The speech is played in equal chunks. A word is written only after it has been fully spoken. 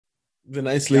The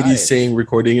nice lady saying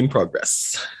recording in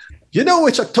progress. You know,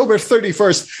 it's October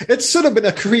 31st. It should have been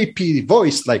a creepy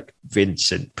voice like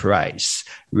Vincent Price,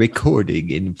 recording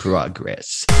in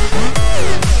progress.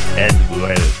 And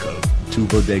welcome to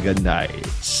Bodega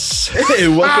Nights. Hey,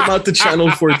 welcome out to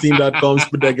channel14.com's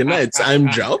Bodega Nights. I'm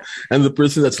Joe, and the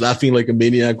person that's laughing like a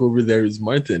maniac over there is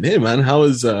Martin. Hey, man,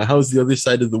 how's the other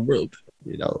side of the world?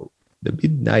 You know, the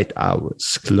midnight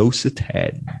hours close at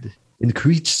hand, and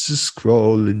creatures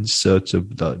crawl in search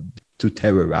of blood to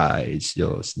terrorize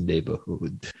your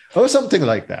neighborhood. Or something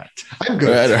like that. I'm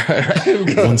good. All right. I'm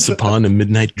good. Once upon a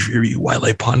midnight dreary, while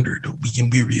I pondered, weak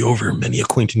and weary over many a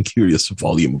quaint and curious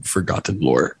volume of forgotten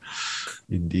lore.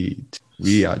 Indeed,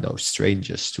 we are no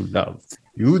strangers to love.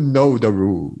 You know the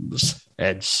rules,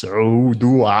 and so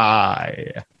do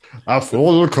I. A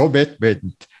full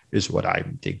commitment is what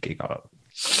I'm thinking of.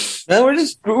 Man, we're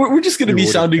just gonna be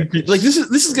sounding like this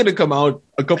is gonna come out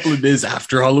a couple of days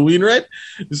after Halloween, right?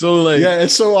 So yeah,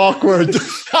 it's so awkward.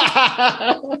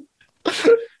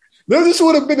 No, this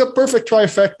would have been a perfect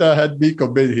trifecta had Miko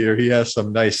been here. He has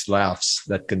some nice laughs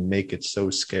that can make it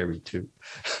so scary too.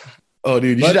 Oh,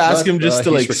 dude, you should ask him just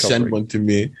to send one to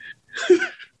me.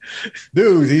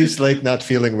 Dude, he's not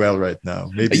feeling well right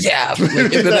now. Maybe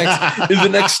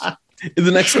in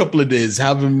the next couple of days,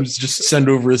 have him just send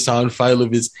over a sound file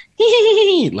of his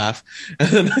laugh, and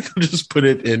then I can just put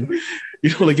it in,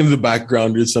 in the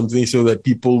background or something, so that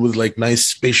people with nice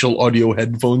spatial audio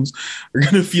headphones are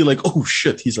gonna feel like, oh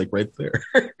shit, he's right there.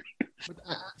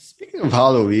 Speaking of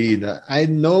Halloween, I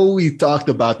know we talked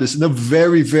about this in a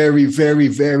very, very, very,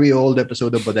 very old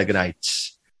episode of Bodega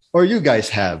Nights, or you guys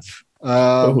have.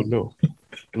 Oh no!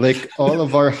 All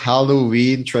of our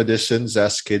Halloween traditions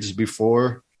as kids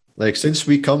before. Since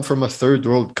we come from a third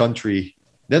world country,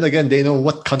 then again, they know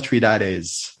what country that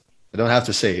is. I don't have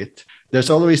to say it. There's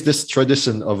always this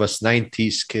tradition of us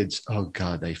 90s kids. Oh,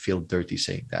 God, I feel dirty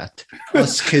saying that.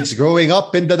 Us kids growing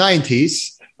up in the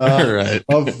 90s right.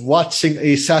 of watching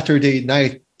a Saturday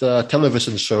night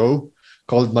television show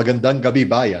called Magandang Gabi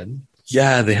Bayan.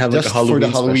 Yeah, they have just a Halloween for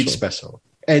the Halloween special.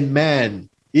 And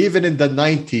man, even in the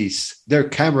 90s, their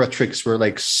camera tricks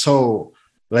were so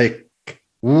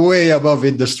way above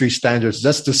industry standards,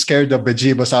 just to scare the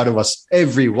bejeebus out of us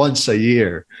every once a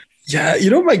year. Yeah,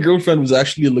 my girlfriend was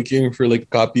actually looking for a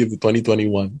copy of the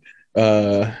 2021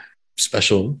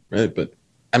 special, right? But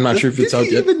I'm not sure if it's out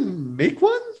yet. Did they even make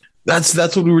one? That's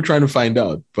what we were trying to find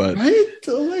out. But right?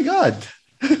 Oh my god!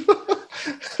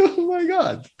 Oh my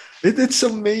god! It's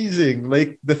amazing.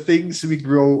 The things we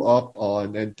grow up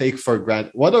on and take for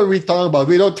granted. What are we talking about?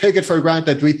 We don't take it for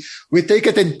granted. We take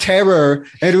it in terror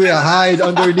and we hide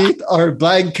underneath our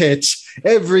blankets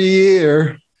every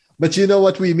year. But you know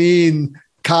what we mean?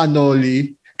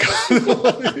 Kanoli.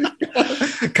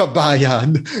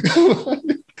 Kabayan.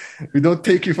 We don't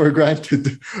take you for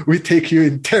granted. We take you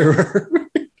in terror.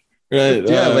 Right.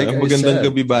 Yeah, Magandang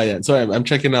Gabi Bayan. Sorry, I'm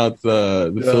checking out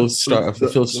the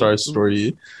Phil Star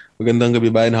story. Magandang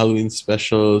Gabi Bayan Halloween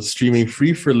special streaming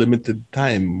free for limited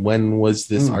time. When was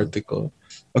this article?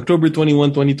 October 21,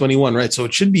 2021, right? So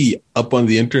it should be up on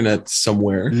the internet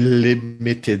somewhere.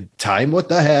 Limited time? What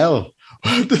the hell?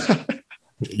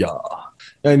 Yeah.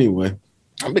 Anyway.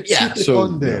 But yeah, keep it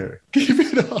on there. Keep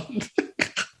it on there.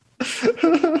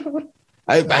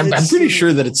 I'm pretty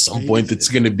sure that at some point it's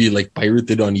going to be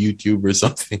pirated on YouTube or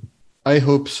something. I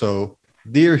hope so.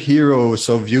 Dear heroes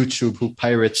of YouTube who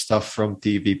pirate stuff from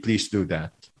TV, please do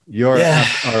that. You're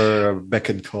at our beck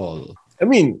and call. I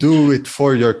mean, do it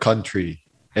for your country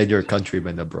and your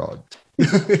countrymen abroad.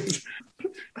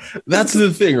 That's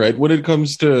the thing, right? When it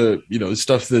comes to,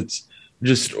 stuff that's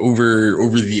just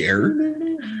over the air,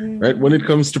 right? When it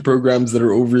comes to programs that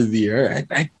are over the air,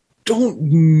 I don't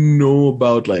know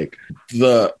about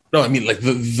the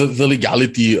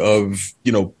legality of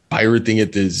pirating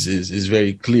it is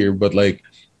very clear, but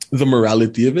the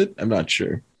morality of it, I'm not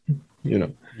sure.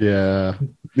 Yeah,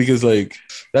 because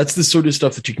that's the sort of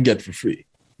stuff that you can get for free.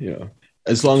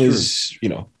 As long as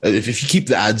if you keep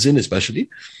the ads in, especially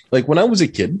when I was a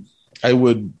kid, I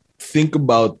would think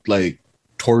about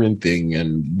torrenting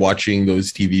and watching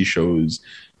those TV shows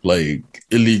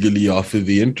illegally off of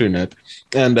the internet,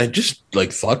 and I just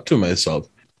thought to myself,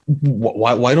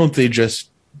 why don't they just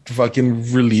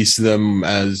fucking release them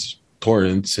as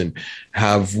torrents and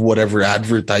have whatever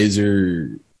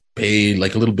advertiser pay a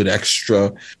little bit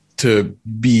extra to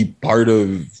be part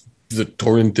of the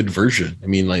torrented version? I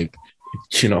mean,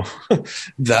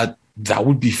 that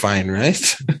would be fine,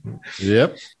 right?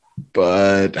 Yep.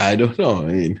 But I don't know. I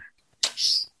mean,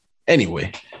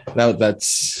 anyway,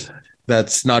 that's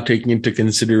not taking into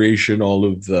consideration all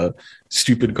of the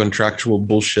stupid contractual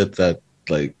bullshit that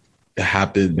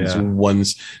happens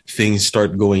once things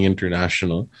start going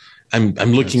international.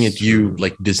 I'm looking at you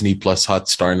like Disney Plus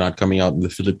Hotstar not coming out in the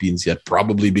Philippines yet,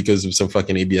 probably because of some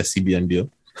fucking ABS-CBN deal.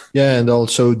 Yeah, and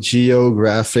also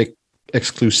geographic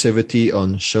exclusivity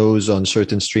on shows on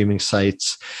certain streaming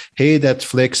sites. Hey,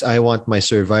 Netflix, I want my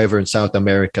Survivor in South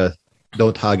America.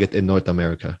 Don't hog it in North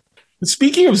America.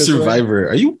 Speaking of Survivor,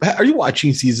 are you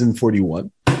watching season 41?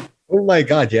 Oh my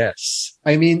God, yes.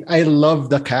 I mean, I love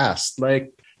the cast.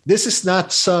 Like, this is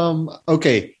not some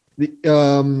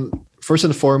first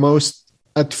and foremost,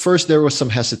 at first there was some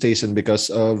hesitation because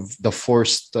of the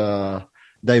forced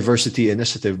diversity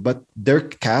initiative, but their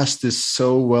cast is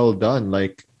so well done.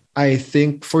 Like, I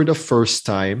think for the first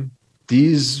time,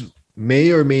 these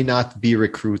may or may not be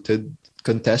recruited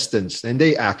contestants, and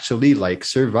they actually like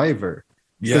Survivor.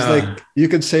 Because like you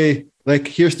could say, like,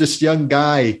 here's this young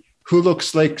guy who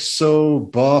looks like so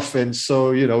buff and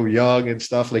so, young and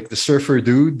stuff, like the surfer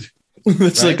dude.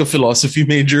 That's like a philosophy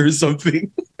major or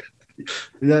something.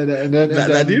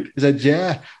 That dude said,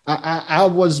 "Yeah, I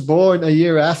was born a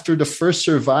year after the first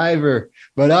Survivor,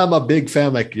 but I'm a big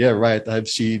fan." Like, yeah, right. I've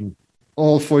seen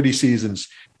all 40 seasons,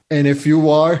 and if you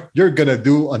are, you're gonna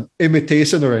do an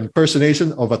imitation or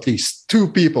impersonation of at least 2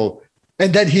 people,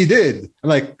 and then he did. I'm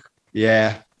like,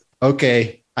 yeah,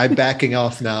 okay, I'm backing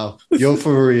off now. Yo,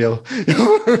 for real,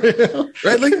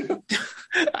 right? Like,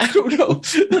 I don't know.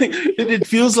 Like, it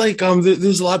feels like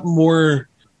there's a lot more.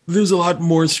 There's a lot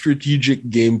more strategic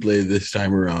gameplay this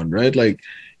time around, right? Like,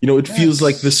 it feels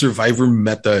like the Survivor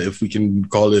meta, if we can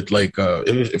call it, like,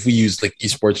 if we use like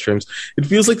esports terms, it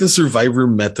feels like the Survivor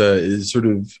meta is sort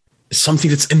of something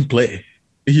that's in play,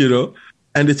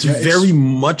 and it's very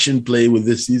much in play with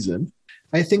this season.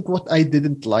 I think what I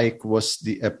didn't like was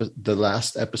the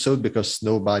last episode because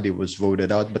nobody was voted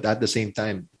out, but at the same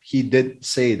time, he did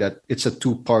say that it's a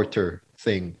 2-parter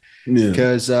thing.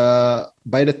 Because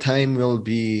by the time we'll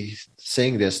be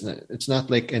saying this, it's not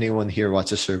like anyone here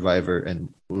watches Survivor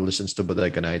and listens to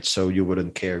Bodega Nights, so you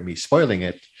wouldn't care me spoiling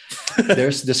it.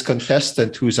 There's this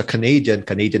contestant who's a Canadian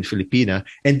Filipina,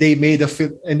 and they made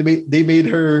they made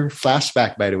her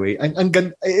flashback. By the way,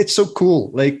 it's so cool.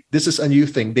 Like, this is a new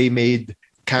thing. They made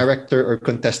character or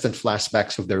contestant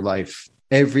flashbacks of their life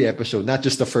every episode, not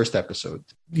just the first episode.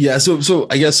 Yeah, so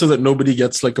I guess so that nobody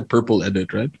gets like a purple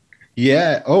edit, right?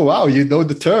 Yeah. Oh, wow. You know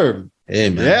the term. Hey,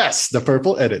 man. Yes, the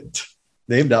purple edit.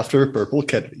 Named after Purple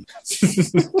Kennedy. So,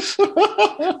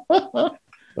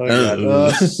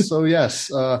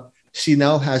 yes. She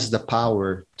now has the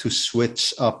power to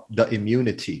switch up the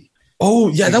immunity. Oh,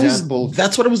 yeah.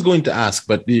 That's what I was going to ask,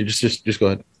 but just go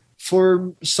ahead.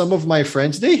 For some of my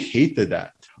friends, they hated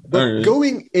that. But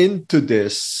going into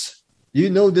this,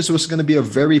 this was going to be a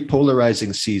very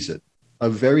polarizing season. A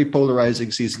very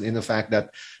polarizing season in the fact that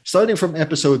starting from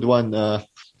episode 1,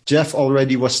 Jeff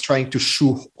already was trying to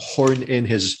shoehorn in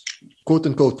his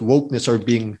quote-unquote wokeness or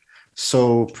being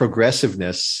so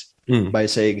progressiveness by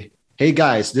saying, hey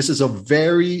guys, this is a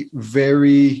very,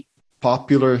 very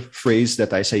popular phrase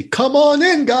that I say, come on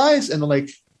in, guys. And I'm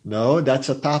like, no, that's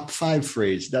a top 5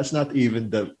 phrase. That's not even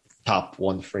the top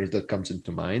 1 phrase that comes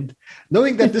into mind.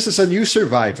 Knowing that this is a new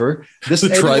Survivor, does the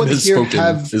tribe has here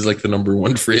spoken is like the number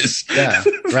 1 phrase. Yeah,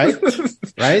 right?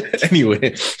 Right?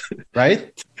 Anyway.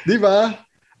 Right? Diba?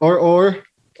 Or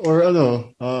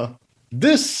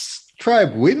this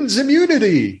tribe wins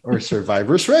immunity, or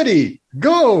Survivor's ready.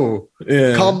 Go!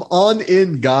 Yeah. Come on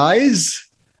in, guys.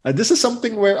 This is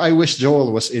something where I wish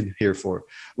Joel was in here for.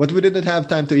 But we didn't have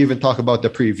time to even talk about the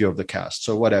preview of the cast,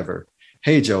 so whatever.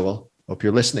 Hey, Joel. Hope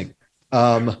you're listening.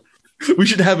 We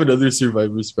should have another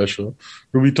Survivor special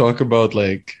where we talk about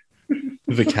like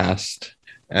the cast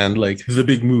and like the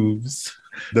big moves.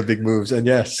 The big moves. And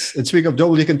yes. And speaking of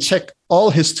Joel, you can check all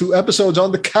his 2 episodes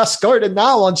on the Cast Garden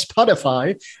now on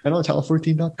Spotify and on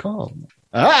channel14.com.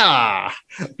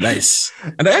 Nice.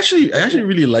 And I actually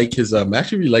really like his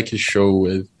show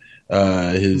with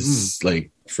his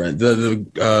like friend,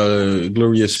 the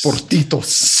glorious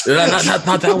Sportitos.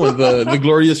 not that one. The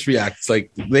glorious reacts. Like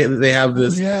they have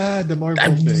this. Yeah, the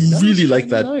Marvel thing. Really like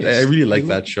that. Nice. I really like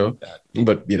that show.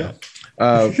 But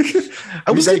I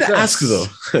was going to ask though.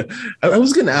 I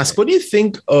was going to ask, what do you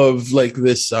think of like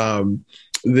this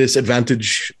this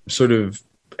advantage sort of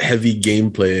heavy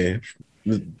gameplay?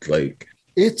 Like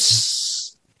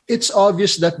it's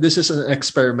obvious that this is an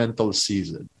experimental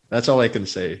season. That's all I can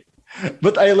say.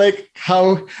 But I like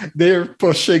how they're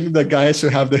pushing the guys who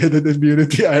have the hidden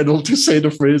immunity idol to say the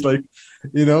phrase like,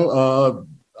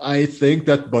 I think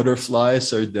that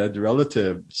butterflies are dead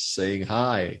relatives saying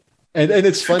hi. And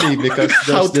it's funny because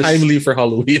how timely for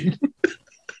Halloween.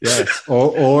 Yes.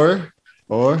 Or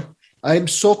I'm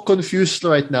so confused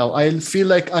right now. I feel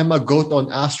like I'm a goat on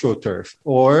AstroTurf,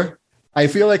 or I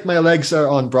feel like my legs are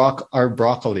on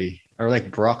broccoli, or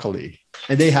like broccoli,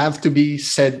 and they have to be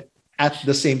said at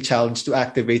the same challenge to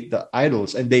activate the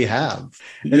idols, and they have.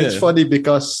 And it's funny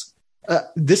because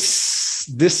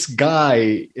this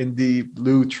guy in the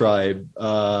blue tribe,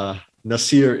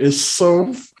 Nasir, is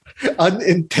so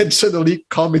unintentionally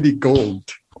comedy gold.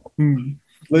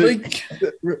 Like,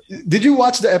 did you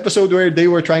watch the episode where they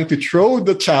were trying to throw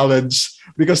the challenge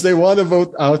because they want to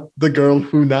vote out the girl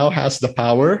who now has the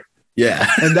power?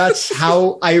 Yeah. And that's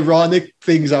how ironic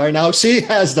things are now. She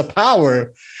has the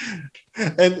power.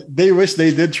 And they wish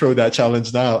they did throw that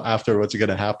challenge now after what's going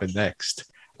to happen next.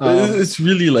 It's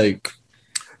really like...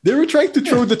 They were trying to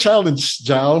throw the challenge,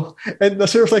 Zhao. And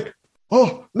Nasir was like,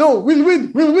 oh, no, we'll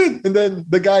win. And then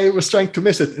the guy was trying to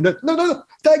miss it. And then, no,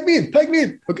 tag me in.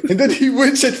 Okay. And then he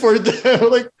wins it for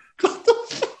them. Like, what the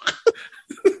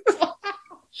fuck?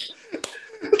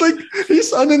 Like,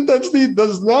 he's unintentionally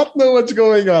does not know what's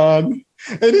going on.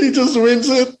 And he just wins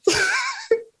it.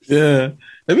 Yeah.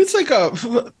 I mean, it's like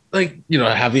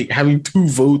having 2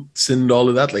 votes and all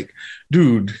of that. Like,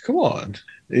 dude, come on.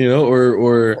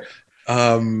 Or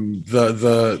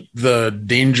the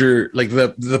danger, like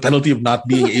the penalty of not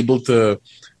being able to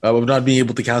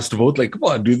cast a vote. Like, come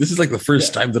on, dude, this is like the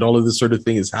first time that all of this sort of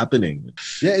thing is happening.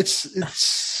 Yeah, it's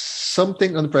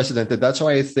something unprecedented. That's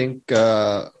why I think,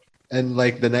 and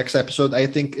like the next episode, I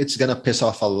think it's gonna piss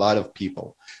off a lot of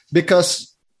people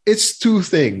because it's 2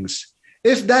 things.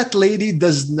 If that lady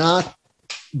does not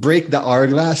break the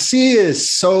hourglass, she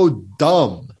is so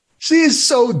dumb.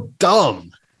 She'll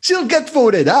get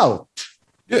voted out.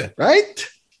 Yeah. Right?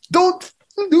 Don't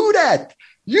do that.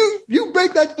 You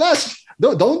break that glass.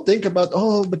 Don't think about,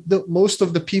 but most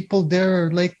of the people there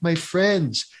are like my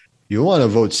friends. You want to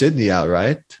vote Sydney out,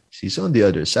 right? She's on the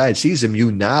other side. She's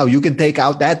immune now. You can take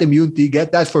out that immunity,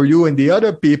 get that for you and the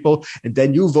other people, and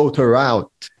then you vote her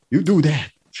out. You do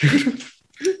that.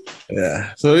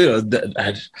 Yeah. So,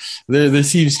 there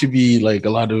seems to be like a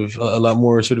lot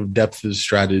more sort of depth of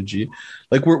strategy.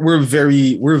 Like we're a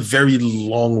very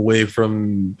long way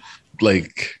from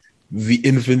like the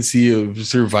infancy of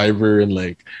Survivor and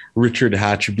like Richard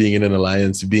Hatch being in an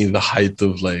alliance being the height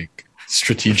of like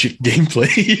strategic gameplay,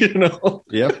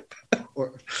 Yep.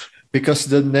 Because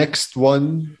the next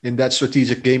one in that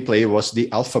strategic gameplay was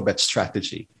the alphabet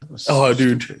strategy.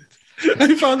 Dude.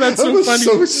 I found that so funny.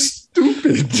 So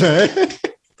stupid, man.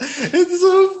 It's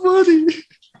so funny.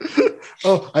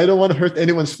 I don't want to hurt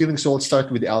anyone's feelings, so I'll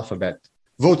start with the alphabet.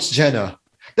 Votes Jenna.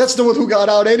 That's the one who got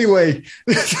out anyway.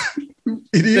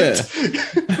 Idiot.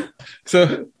 Yeah.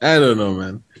 So I don't know,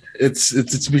 man.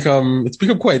 It's become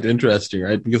quite interesting,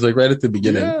 right? Because like right at the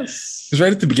beginning,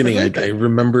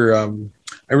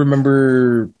 I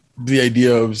remember the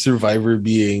idea of Survivor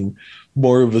being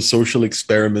more of a social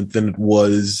experiment than it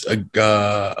was a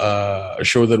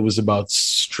show that was about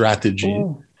strategy.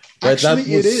 Right?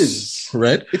 Actually, it is.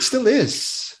 Right? It still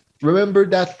is. Remember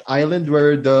that island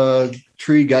where the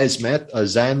 3 guys met?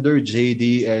 Xander,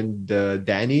 JD, and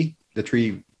Danny? The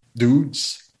 3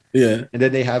 dudes? Yeah. And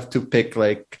then they have to pick,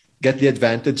 like, get the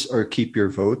advantage or keep your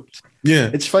vote. Yeah.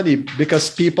 It's funny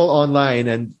because people online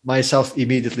and myself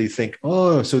immediately think,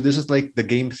 so this is like the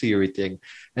game theory thing.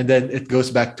 And then it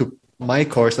goes back to my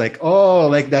course, like,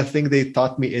 like that thing they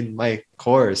taught me in my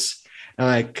course. And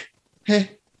I'm like,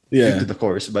 into the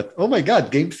course. But oh my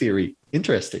God, game theory.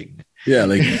 Interesting. Yeah,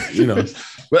 like,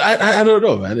 but I don't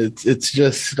know, man. It's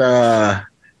just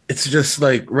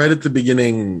like right at the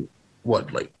beginning,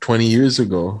 what, like 20 years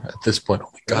ago at this point. Oh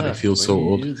my God, I feel so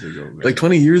old. Like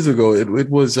 20 years ago, it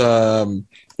was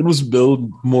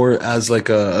billed more as like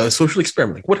a social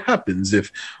experiment. Like, what happens if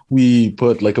we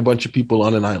put like a bunch of people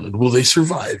on an island? Will they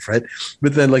survive, right?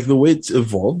 But then like the way it's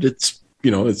evolved,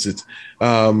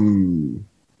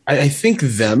 I think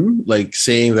them like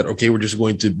saying that, okay, we're just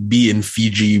going to be in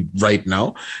Fiji right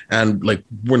now. And like,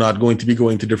 we're not going to be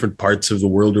going to different parts of the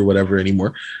world or whatever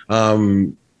anymore.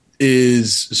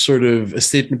 Is sort of a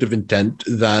statement of intent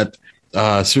that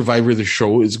Survivor the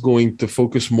show is going to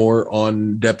focus more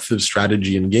on depth of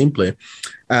strategy and gameplay,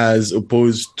 as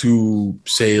opposed to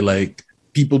say like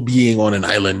people being on an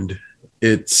island.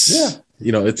 It's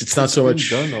it's not so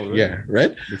much done already. Yeah,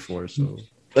 right? Before, so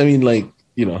I mean, like,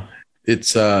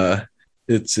 it's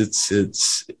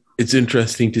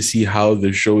interesting to see how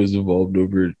the show has evolved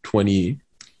over 20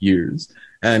 years.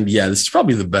 And yeah, this is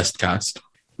probably the best cast.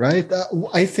 Right.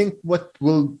 I think what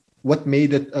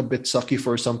made it a bit sucky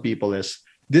for some people is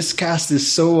this cast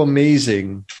is so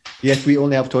amazing, yet we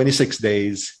only have 26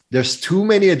 days. there's too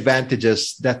many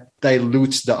advantages that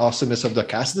dilutes the awesomeness of the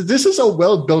cast. This is a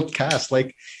well-built cast.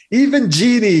 Like even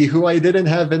Jeannie, who I didn't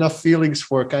have enough feelings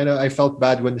for, I felt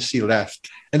bad when she left.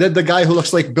 And then the guy who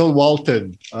looks like Bill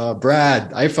Walton,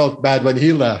 Brad, I felt bad when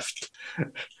he left.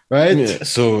 Right? Yeah,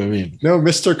 so, I mean... No,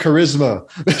 Mr. Charisma.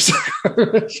 Mr.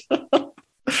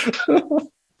 Charisma.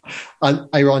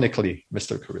 Ironically,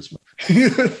 Mr. Charisma.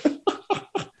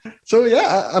 So,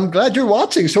 yeah, I'm glad you're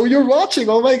watching. So you're watching.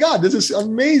 Oh, my God. This is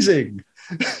amazing.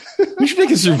 We should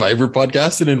make a Survivor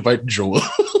podcast and invite Joel.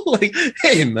 Like,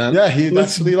 hey, man. Yeah, he'd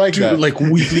actually like that. Like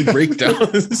weekly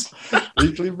breakdowns.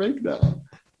 Weekly breakdown.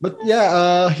 But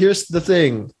yeah, here's the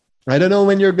thing. I don't know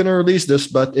when you're going to release this,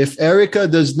 but if Erica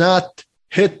does not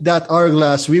hit that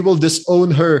hourglass, we will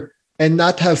disown her and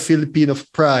not have Filipino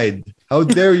pride. How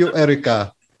dare you,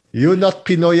 Erica? You're not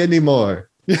Pinoy anymore.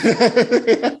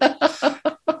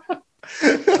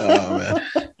 Oh,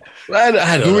 man.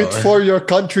 I don't know. Do it for your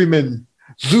countrymen.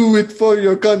 Do it for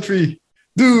your country.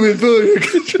 Do it for your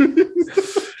country.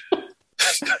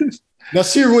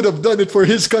 Nasir would have done it for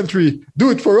his country.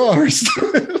 Do it for ours.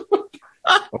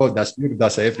 Oh, Nasir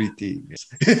does everything.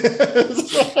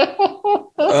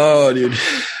 Oh, dude.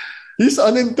 He's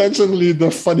unintentionally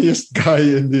the funniest guy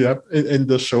in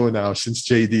the show now since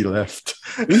JD left.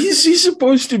 He's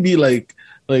supposed to be like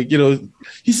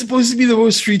he's supposed to be the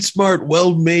most street smart,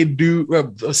 well-made dude,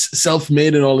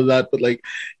 self-made and all of that. But like,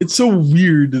 it's so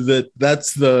weird that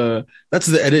that's the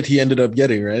edit he ended up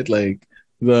getting, right? Like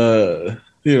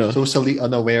socially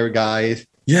unaware guy.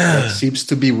 Yeah, that seems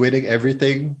to be winning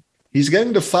everything. He's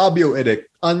getting the Fabio edit,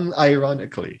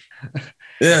 unironically.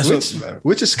 Yeah,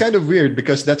 which is kind of weird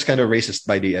because that's kind of racist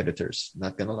by the editors.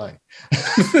 Not gonna lie.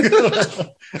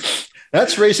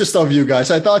 That's racist of you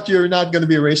guys. I thought you're not going to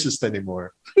be racist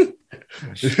anymore.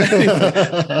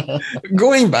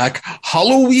 Going back,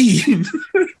 Halloween.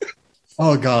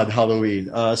 Oh God, Halloween.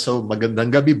 So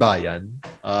magandang gabi bayan.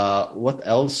 What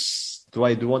else do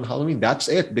I do on Halloween? That's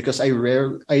it, because I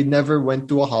never went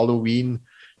to a Halloween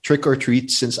trick or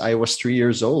treat since I was 3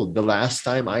 years old. The last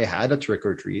time I had a trick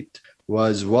or treat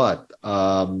was what?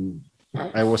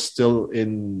 I was still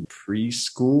in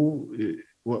preschool.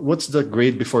 What's the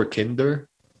grade before kinder?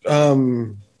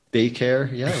 Daycare.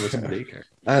 Yeah, it was in daycare.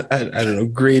 I don't know.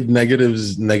 Grade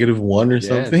 -1 or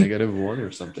something. -1 or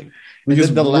something.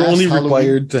 Because we're only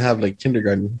required to have like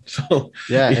kindergarten. So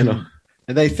yeah,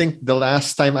 and I think the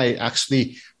last time I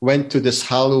actually went to this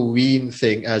Halloween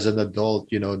thing as an adult,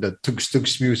 the Tugs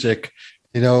Tugs music,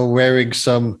 wearing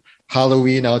some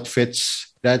Halloween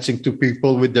outfits, dancing to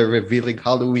people with their revealing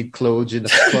Halloween clothes in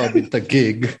a club in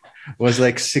Taguig, was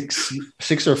like 6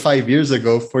 or 5 years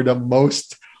ago, for the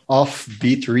most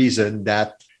offbeat reason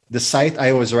that the site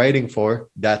I was writing for,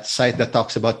 that site that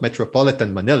talks about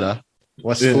Metropolitan Manila,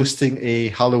 was hosting a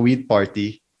Halloween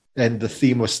party, and the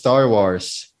theme was Star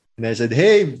Wars. And I said,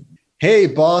 hey,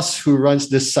 boss who runs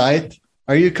this site,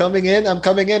 are you coming in? I'm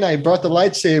coming in. I brought the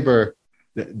lightsaber.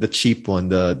 The cheap one,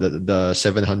 the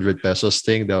 700 pesos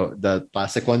thing, the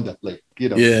plastic one that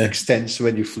extends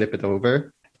when you flip it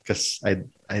over. Because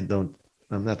I'm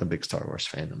not a big Star Wars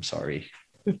fan. I'm sorry.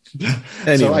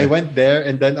 Anyway. So I went there,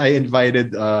 and then I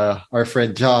invited our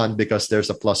friend John, because there's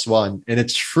a +1 and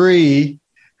it's free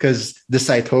because the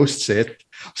site hosts it.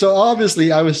 So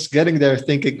obviously I was getting there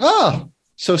thinking,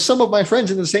 so some of my friends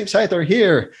in the same site are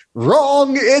here.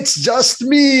 Wrong, it's just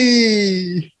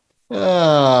me.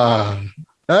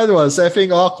 That was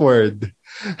effing awkward.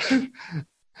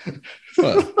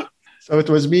 So it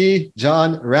was me,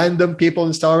 John, random people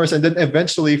in Star Wars, and then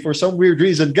eventually, for some weird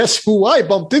reason, guess who I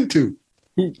bumped into?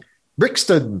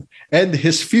 Brixton and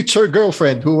his future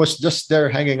girlfriend, who was just there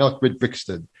hanging out with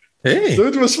Brixton. Hey. So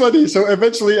it was funny. So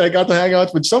eventually I got to hang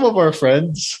out with some of our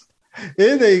friends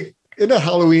in a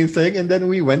Halloween thing, and then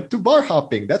we went to bar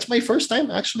hopping. That's my first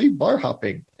time actually bar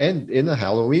hopping, and in a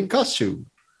Halloween costume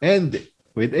and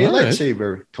with a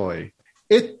lightsaber toy.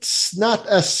 It's not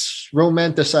as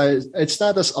romanticized. It's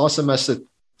not as awesome as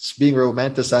it's being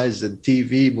romanticized in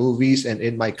TV, movies, and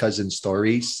in my cousin's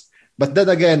stories. But then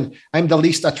again, I'm the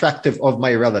least attractive of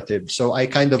my relatives, so I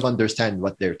kind of understand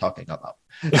what they're talking about.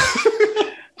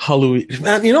 Halloween,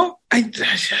 man.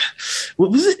 What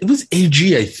was it? It was AG,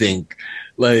 I think,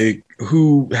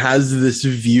 who has this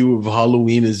view of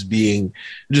Halloween as being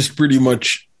just pretty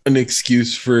much an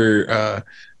excuse for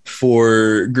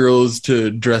girls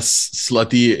to dress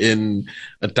slutty in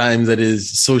a time that is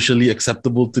socially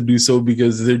acceptable to do so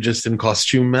because they're just in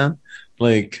costume, man.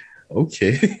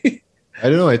 Okay. I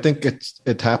don't know. I think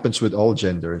it happens with all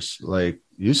genders.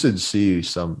 You should see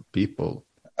some people.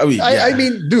 I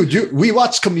mean, dude, we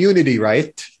watch Community,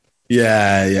 right?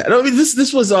 Yeah. No, I mean,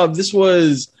 this was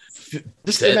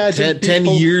Just imagine 10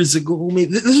 years ago.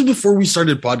 This is before we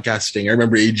started podcasting. I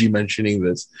remember AG mentioning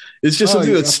this. It's just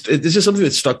something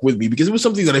that stuck with me because it was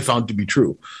something that I found to be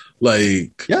true.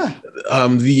 Like,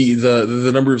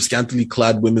 the number of scantily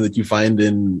clad women that you find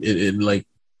in like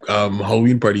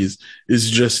Halloween parties is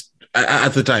just at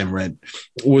the time, right?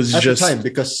 Was at just the time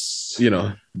because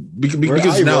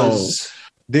because now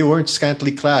they weren't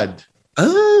scantily clad.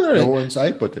 Right. The ones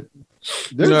I put it,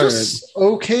 they're just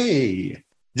okay.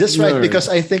 Just right, because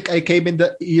I think I came in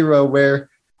the era where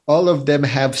all of them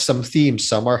have some themes.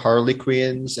 Some are Harley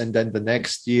Quinns, and then the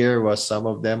next year was some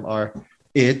of them are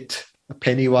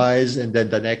Pennywise, and then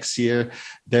the next year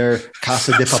they're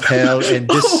Casa de Papel, and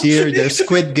this year they're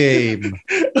Squid Game.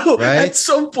 Right? At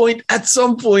some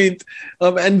point,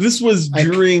 and this was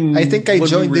during. I think I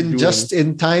joined in just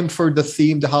in time for the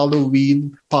themed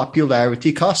Halloween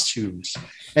popularity costumes,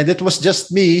 and it was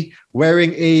just me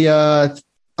wearing a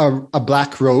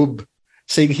black robe,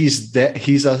 saying he's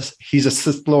a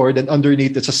Sith Lord, and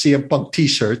underneath it's a CM Punk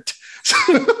T-shirt.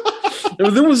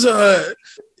 There was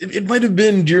it might have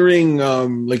been during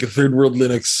like a Third World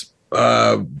Linux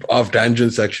off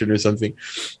tangent section or something.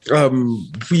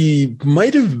 We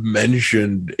might have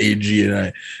mentioned AG and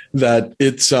I that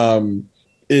it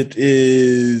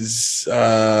is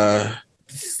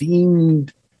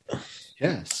themed.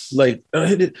 Yes, like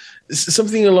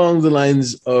something along the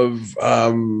lines of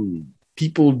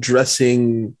people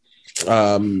dressing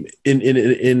in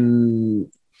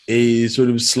a sort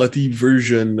of slutty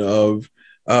version of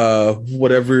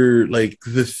whatever like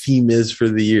the theme is for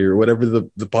the year, whatever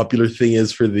the popular thing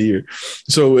is for the year.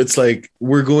 So it's like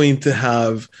we're going to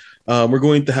have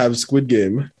Squid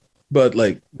Game, but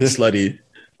like slutty.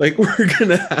 Like we're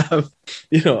gonna have,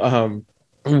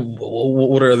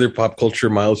 what are other pop culture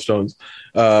milestones?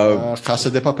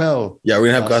 Casa de Papel. Yeah, we're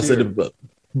gonna have Casa de Papel,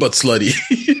 but slutty.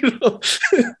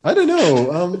 I don't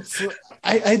know.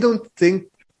 I don't think.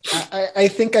 I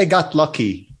think I got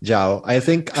lucky, Jao. I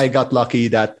think I got lucky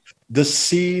that the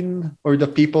scene or the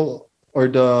people or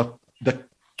the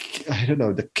I don't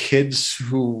know, the kids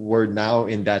who were now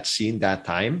in that scene that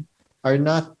time are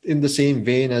not in the same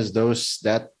vein as those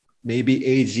that maybe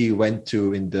AG went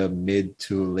to in the mid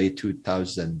to late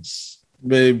 2000s.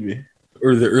 Maybe.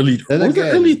 Or the early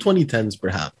 2010s,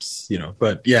 perhaps,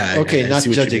 but yeah. Okay, not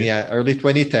judging. Yeah. Early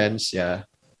 2010s. Yeah.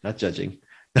 Not judging.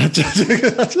 Not judging.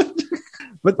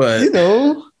 But like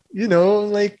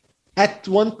at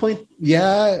one point,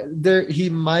 he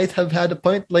might have had a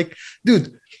point. Like,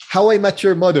 dude, How I Met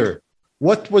Your Mother.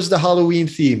 What was the Halloween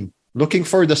theme? Looking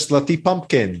for the slutty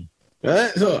pumpkin.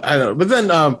 So I don't know, but then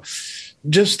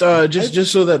just so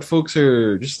that folks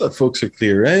are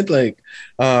clear, right? Like,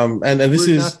 and this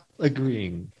is not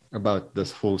agreeing about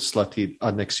this whole slutty,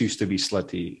 an excuse to be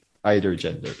slutty either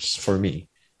genders for me.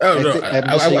 Oh no!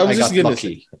 I was just gonna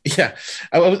say,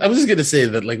 I was just gonna say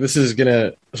that like this is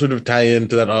gonna sort of tie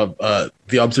into that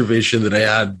the observation that I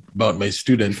had about my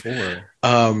student.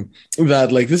 That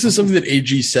like this is something that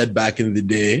AG said back in the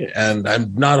day, and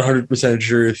I'm not 100%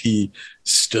 sure if he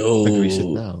still agrees it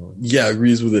now. Yeah,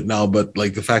 agrees with it now. But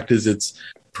like the fact is, it's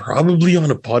probably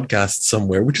on a podcast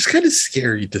somewhere, which is kind of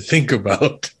scary to think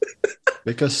about.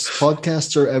 Because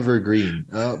podcasts are evergreen.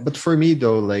 But for me,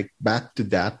 though, like back to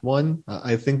that one,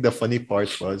 I think the funny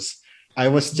part was I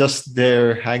was just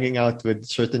there hanging out with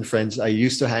certain friends. I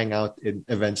used to hang out in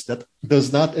events that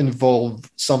does not involve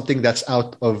something that's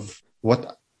out of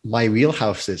what my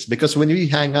wheelhouse is. Because when we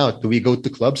hang out, do we go to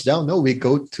clubs now? No, we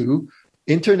go to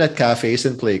internet cafes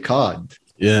and play COD.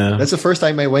 Yeah. That's the first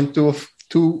time I went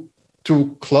to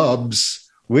clubs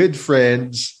with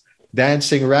friends,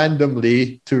 dancing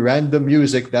randomly to random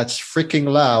music that's freaking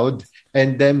loud,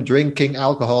 and them drinking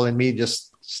alcohol and me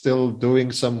just still doing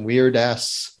some weird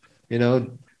ass,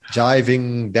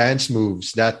 jiving dance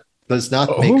moves that does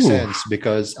not make sense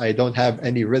because I don't have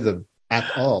any rhythm at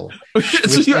all.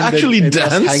 So you actually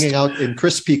danced? Hanging out in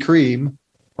Krispy Kreme,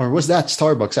 or was that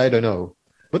Starbucks? I don't know.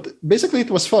 But basically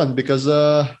it was fun because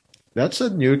that's a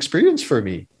new experience for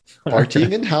me.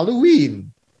 Partying in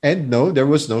Halloween. And no, there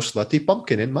was no slutty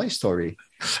pumpkin in my story.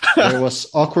 There was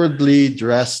awkwardly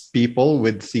dressed people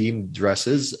with themed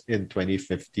dresses in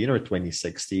 2015 or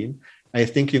 2016. I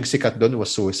think yung sikat dun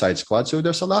was Suicide Squad. So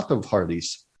there's a lot of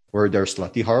Harleys. Were there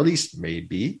slutty Harleys?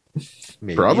 Maybe.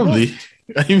 Probably.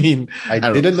 Not. I mean, I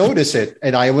didn't notice it.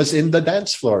 And I was in the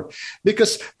dance floor.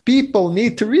 Because people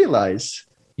need to realize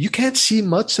you can't see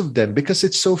much of them because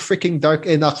it's so freaking dark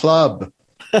in a club.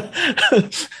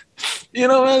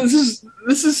 Man,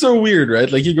 this is so weird,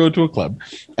 right? Like you go to a club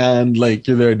and like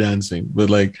you're there dancing, but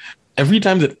like every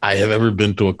time that I have ever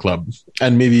been to a club,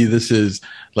 and maybe this is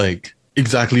like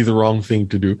exactly the wrong thing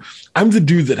to do. I'm the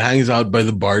dude that hangs out by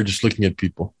the bar just looking at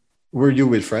people. Were you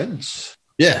with friends?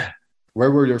 Yeah.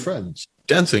 Where were your friends?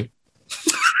 Dancing.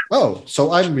 Oh,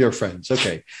 so I'm your friends.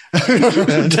 Okay.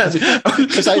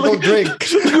 Because I don't drink.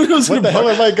 What the hell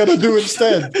am I going to do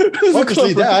instead?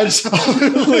 Obviously dance.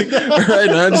 Like, all right,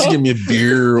 now just give me a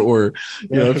beer, or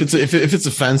if it's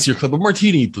a fancier club, a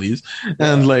martini, please.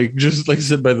 And like just like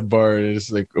sit by the bar and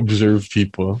just like observe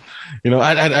people.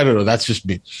 I don't know. That's just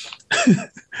me.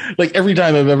 Like every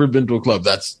time I've ever been to a club,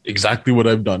 that's exactly what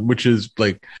I've done, which is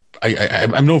like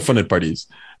I'm no fun at parties,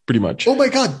 pretty much. Oh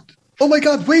my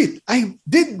God, wait. I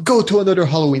did go to another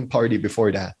Halloween party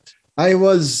before that. I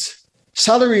was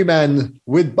salaryman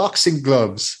with boxing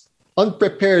gloves,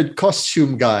 unprepared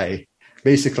costume guy,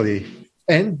 basically.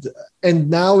 And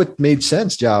now it made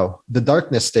sense, Jao. The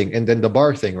darkness thing and then the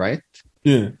bar thing, right?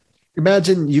 Yeah.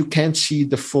 Imagine you can't see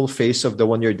the full face of the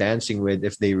one you're dancing with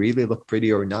if they really look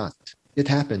pretty or not. It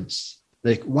happens.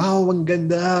 Like, wow, ang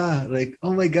ganda. Like,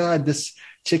 oh my God, this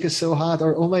chick is so hot.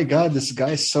 Or, oh my God, this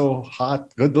guy's so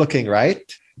hot. Good looking, right?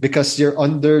 Because you're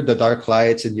under the dark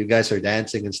lights and you guys are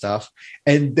dancing and stuff.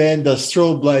 And then the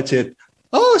strobe lights hit.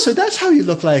 Oh, so that's how you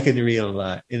look like in real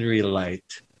light.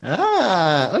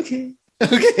 Ah, okay.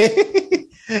 Okay.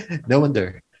 No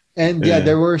wonder. And yeah,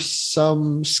 there were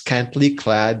some scantily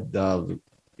clad,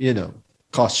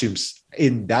 costumes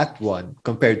in that one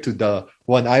compared to the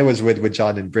one I was with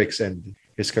John and Bricks and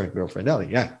his current girlfriend Ellie.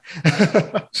 Yeah.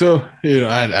 So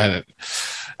I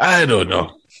don't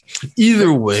know.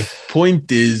 Either way,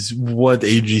 point is what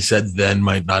AG said then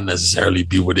might not necessarily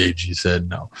be what AG said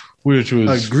now, which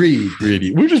was pretty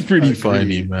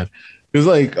funny, man. It was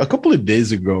like a couple of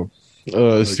days ago,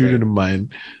 a student of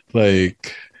mine,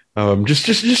 like. Just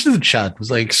in the chat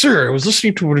was like, sir, I was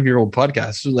listening to one of your old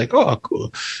podcasts. I was like, oh,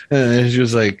 cool. And she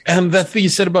was like, and that thing you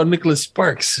said about Nicholas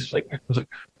Sparks. I was like,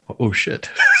 oh shit.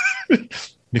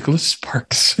 Nicholas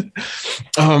Sparks.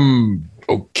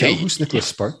 Okay. Who's Nicholas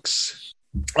Sparks?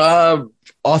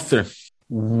 Author.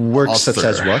 Works such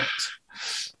as what?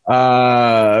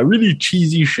 Really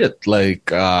cheesy shit like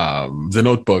The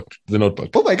Notebook.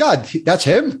 Oh my God, that's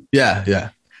him?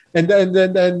 Yeah. And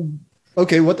then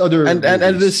okay, what other and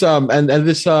this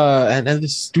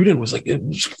student was like a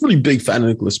really big fan of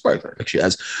Nicholas Sparks. Like she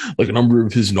has like a number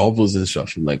of his novels and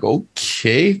stuff. I'm like,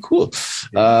 okay, cool.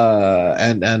 There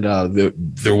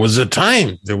was a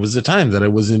time that I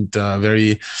wasn't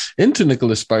very into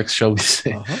Nicholas Sparks, shall we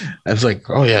say. I was like,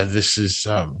 oh yeah, this is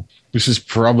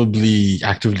probably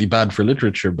actively bad for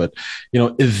literature, but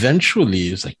eventually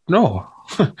it's like, no,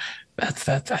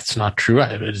 that's not true.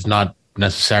 It's not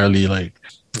necessarily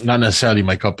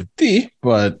my cup of tea,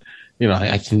 but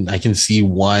I can see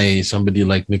why somebody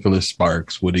like Nicholas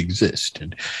Sparks would exist,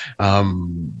 and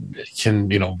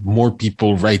more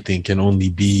people writing can only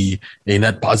be a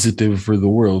net positive for the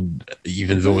world,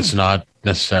 even though it's not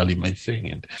necessarily my thing.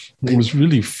 And it was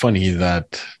really funny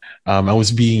that I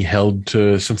was being held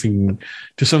to something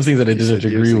that I didn't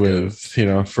agree with,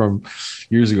 from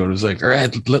years ago. It was like, all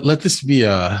right, let this be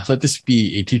a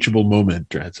teachable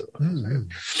moment, right?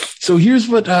 So here's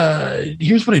what I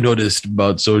noticed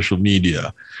about social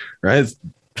media, right?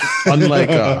 Unlike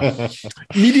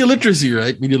media literacy,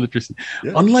 right? Yeah,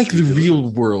 unlike the real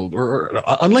world or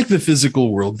unlike the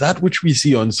physical world, that which we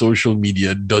see on social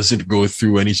media doesn't go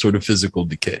through any sort of physical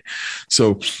decay.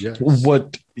 So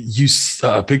what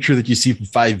a picture that you see from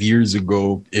 5 years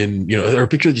ago or a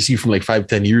picture that you see from like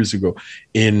 5-10 years ago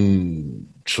in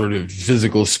sort of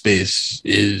physical space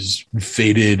is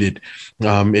faded.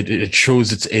 It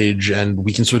shows its age, and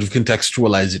we can sort of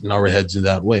contextualize it in our heads in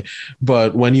that way.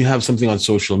 But when you have something on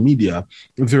social media,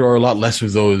 there are a lot less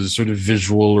of those sort of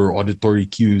visual or auditory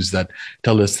cues that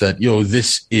tell us that,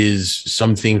 this is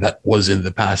something that was in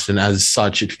the past. And as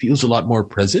such, it feels a lot more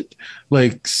present.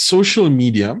 Like social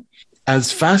media,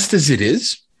 as fast as it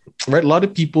is, right? A lot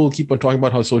of people keep on talking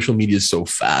about how social media is so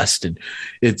fast and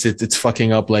it's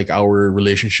fucking up like our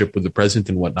relationship with the present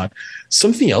and whatnot.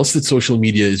 Something else that social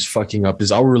media is fucking up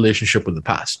is our relationship with the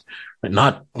past. Right?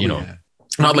 Not,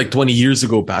 not like 20 years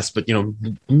ago past, but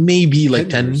maybe like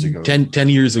 10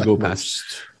 years ago past,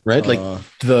 right? Like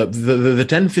the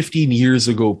 10, 15 years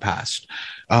ago past,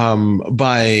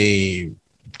 by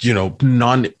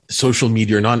non-social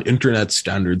media, non-internet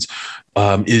standards,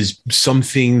 is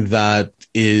something that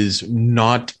is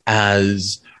not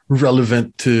as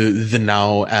relevant to the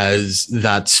now as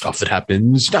that stuff that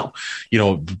happens now.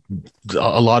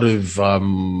 A lot of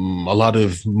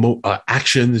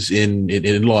actions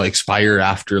in law expire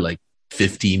after like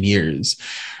 15 years,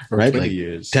 For right? 20 Like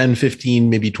years. 10, 15,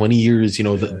 maybe 20 years,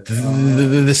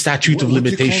 the statute of What do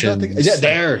you call that limitations. again? Yeah,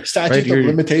 there. Statute Right? of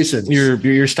limitations.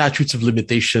 Your statutes of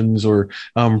limitations or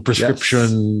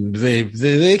prescription,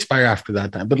 they expire after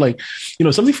that time. But like,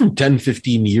 something from 10,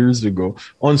 15 years ago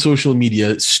on social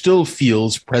media still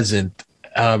feels present,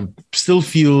 still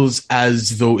feels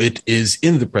as though it is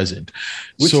in the present.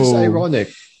 Which is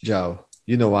ironic, Jao.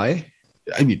 You know why?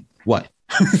 I mean, why?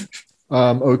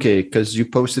 Okay, because you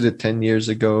posted it 10 years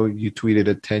ago, you tweeted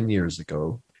it 10 years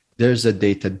ago. There's a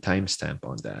dated timestamp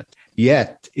on that.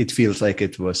 Yet, it feels like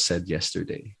it was said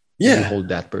yesterday. Yeah. You hold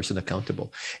that person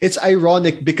accountable. It's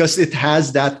ironic because it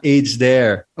has that age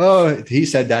there. Oh, he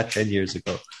said that 10 years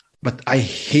ago. But I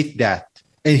hate that.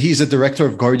 And he's a director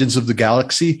of Guardians of the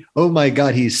Galaxy. Oh my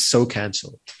God, he's so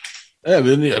canceled. Yeah,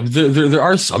 there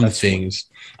are some things.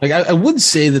 Like I would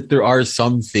say that there are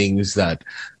some things that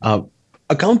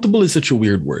accountable is such a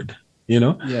weird word,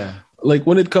 Yeah. Like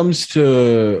when it comes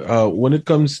to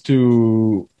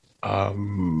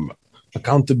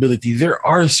accountability, there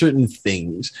are certain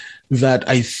things that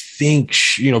I think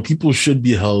people should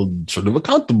be held sort of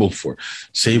accountable for.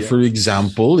 Say, for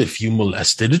example, if you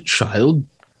molested a child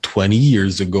 20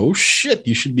 years ago, shit,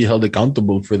 you should be held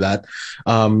accountable for that.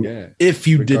 If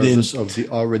you Regardless didn't of the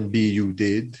R&B you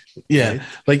did. Yeah.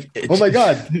 Right? Like, oh my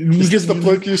God. Is this the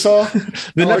flick you saw?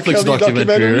 The Netflix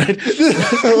documentary,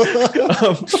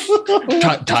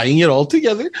 right? Tying it all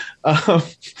together.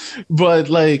 But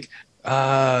like,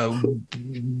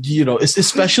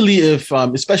 especially if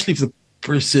the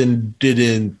person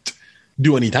didn't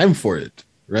do any time for it,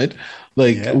 right?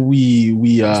 Like we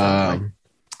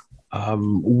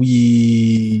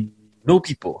know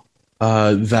people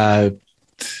that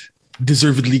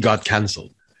deservedly got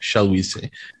canceled, shall we say,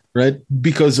 right?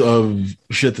 Because of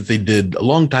shit that they did a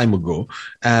long time ago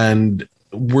and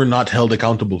were not held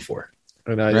accountable for.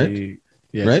 And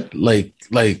right? Like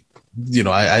I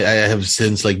have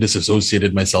since like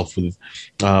disassociated myself with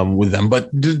them, but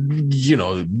you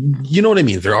know what I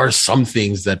mean. There are some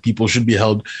things that people should be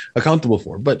held accountable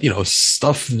for, but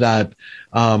stuff that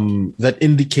that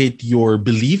indicate your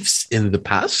beliefs in the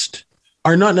past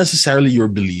are not necessarily your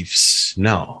beliefs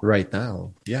now. Right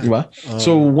now, yeah.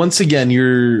 So once again,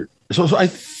 so I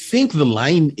think the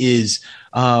line is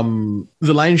the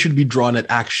line should be drawn at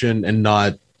action and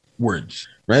not words,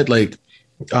 right? Like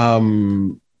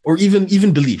or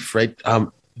even belief, right?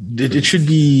 It should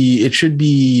be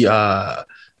the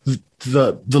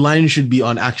line should be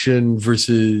on action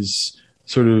versus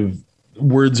sort of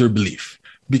words or belief,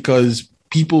 because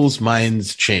people's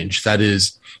minds change. That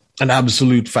is an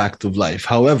absolute fact of life.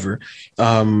 However,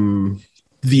 the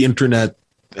internet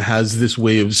has this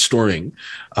way of storing.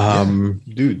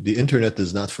 Dude, the internet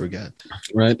does not forget.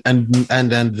 Right. And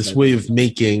this way of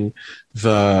making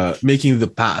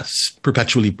the past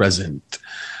perpetually present,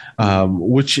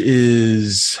 which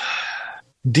is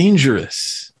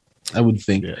dangerous, I would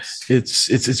think. Yes.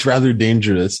 It's rather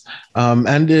dangerous.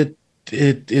 And it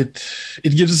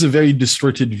gives us a very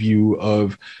distorted view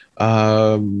of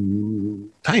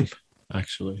time.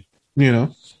 Actually, it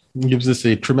gives us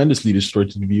a tremendously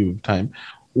distorted view of time,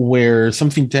 where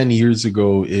something 10 years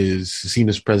ago is seen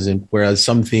as present, whereas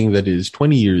something that is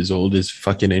 20 years old is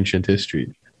fucking ancient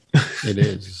history. It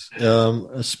is.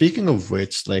 Speaking of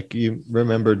which, like, you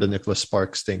remember the Nicholas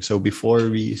Sparks thing. So before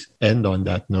we end on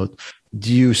that note,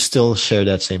 do you still share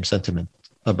that same sentiment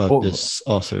about this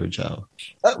author, Jao?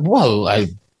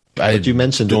 But you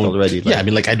mentioned it already. Like, I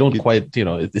mean, like, I don't quite,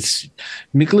 it's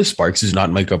Nicholas Sparks is not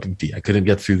my cup of tea. I couldn't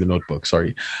get through The Notebook.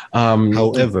 Sorry.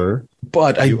 However,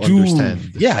 but I do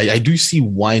understand. Yeah, I do see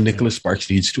why Nicholas Sparks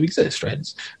needs to exist, right?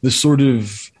 It's the sort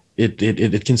of,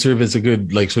 it can serve as a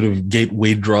good, like, sort of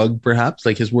gateway drug, perhaps.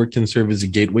 Like, his work can serve as a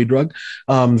gateway drug.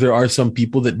 There are some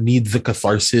people that need the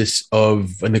catharsis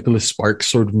of a Nicholas Sparks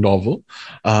sort of novel.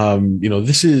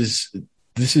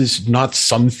 This is not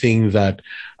something that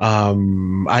I,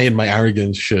 in my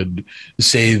arrogance, should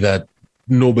say that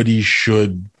nobody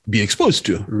should be exposed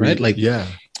to, right? Like,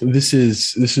 this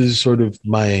is sort of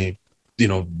my,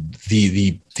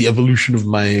 the evolution of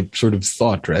my sort of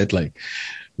thought, right? Like,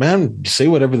 man, say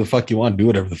whatever the fuck you want, do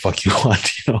whatever the fuck you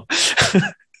want,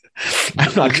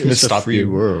 I'm not going to stop free you.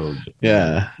 World.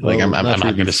 Yeah, like I'm not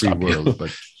going to stop world, you.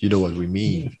 But you know what we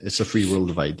mean. It's a free world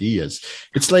of ideas.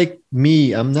 It's like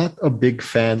me. I'm not a big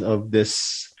fan of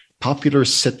this popular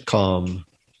sitcom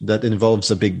that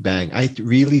involves a Big Bang. I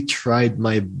really tried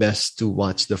my best to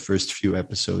watch the first few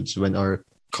episodes when our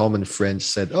common friends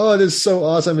said, "Oh, this is so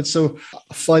awesome! It's so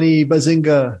funny,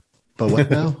 Bazinga." But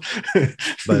what now? but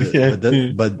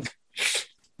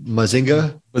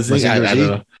Mazinga? I don't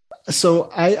know.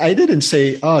 So I didn't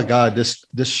say, oh God, this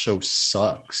show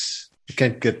sucks. I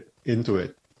can't get into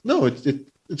it. No, it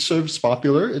serves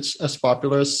popular. It's as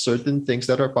popular as certain things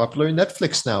that are popular in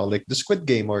Netflix now, like the Squid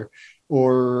Game or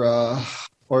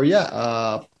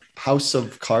House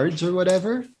of Cards or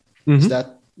whatever.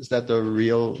 Mhm. Is that the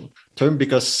real term?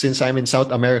 Because since I'm in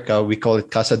South America, we call it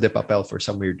Casa de Papel for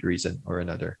some weird reason or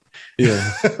another.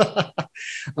 Yeah.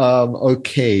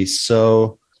 Okay,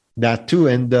 so that too,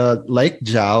 and like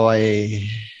Zhao, I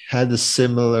had a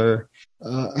similar,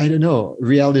 I don't know,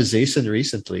 realization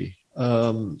recently.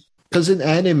 Because in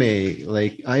anime,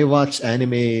 like I watch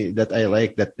anime that I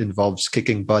like that involves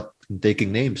kicking butt and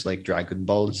taking names, like Dragon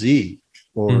Ball Z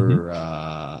or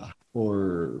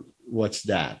what's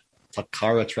that?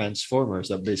 Takara Transformers,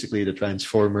 that basically the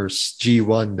Transformers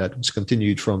G1 that was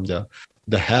continued from the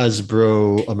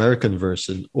Hasbro American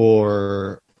version,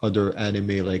 or other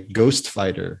anime like Ghost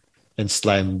Fighter and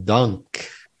Slam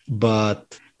Dunk.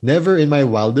 But never in my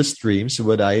wildest dreams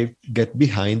would I get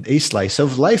behind a slice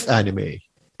of life anime.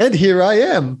 And here I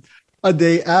am, a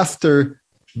day after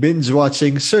binge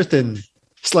watching certain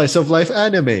slice of life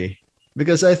anime.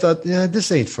 Because I thought, yeah,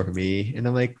 this ain't for me. And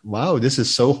I'm like, wow, this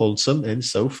is so wholesome and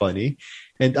so funny.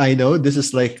 And I know this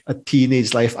is like a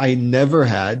teenage life I never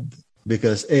had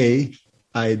because I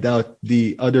doubt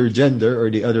the other gender or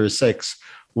the other sex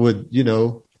would,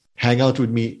 hang out with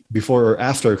me before or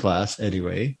after class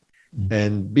anyway.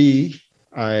 And B,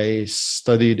 I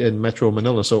studied in Metro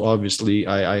Manila. So obviously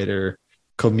I either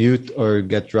commute or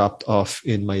get dropped off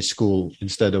in my school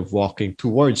instead of walking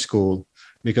towards school,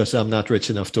 because I'm not rich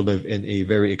enough to live in a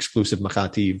very exclusive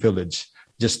Makati village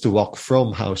just to walk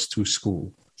from house to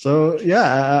school. So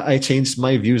yeah, I changed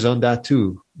my views on that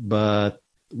too. But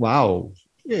wow,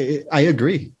 I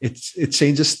agree. It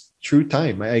changes through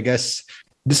time. I guess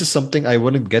this is something I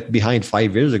wouldn't get behind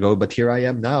 5 years ago, but here I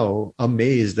am now,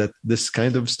 amazed at this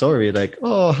kind of story. Like,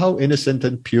 oh, how innocent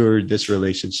and pure this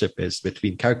relationship is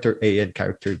between character A and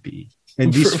character B,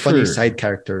 and these funny side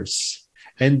characters.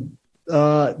 And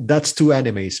that's 2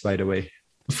 animes, by the way.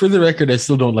 For the record, I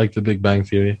still don't like The Big Bang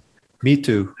Theory. Me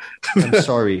too. I'm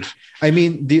sorry. I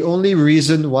mean, the only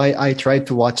reason why I tried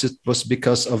to watch it was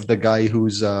because of the guy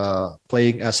who's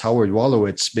playing as Howard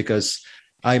Wolowitz, because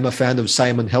I'm a fan of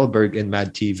Simon Helberg in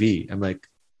Mad TV. I'm like,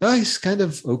 oh, he's kind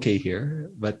of okay here.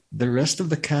 But the rest of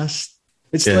the cast,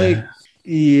 it's like,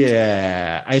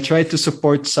 yeah, I tried to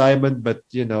support Simon, but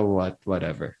you know what?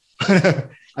 Whatever.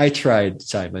 I tried,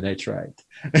 Simon. I tried.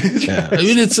 Yeah, I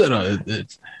mean, it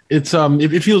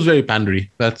feels very pandery.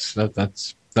 That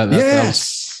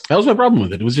was my problem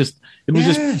with it. It was just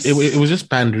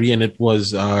pandery, and it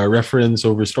was reference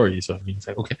over story. So I mean, it's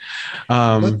like, okay,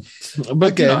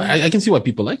 but again, I can see why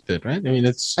people liked it, right? I mean,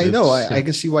 I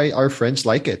can see why our friends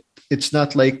like it. It's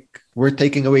not like we're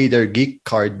taking away their geek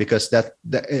card because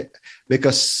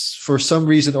because for some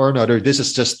reason or another, this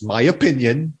is just my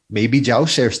opinion. Maybe Zhao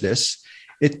shares this.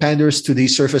 It panders to the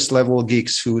surface level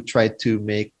geeks who try to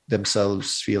make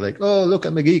themselves feel like, oh, look,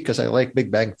 I'm a geek because I like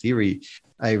Big Bang Theory.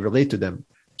 I relate to them.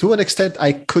 To an extent,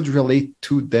 I could relate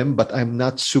to them, but I'm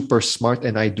not super smart,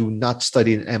 and I do not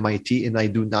study in MIT, and I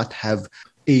do not have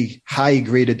a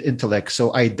high-graded intellect.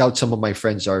 So I doubt some of my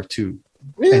friends are too.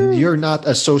 Yeah. And you're not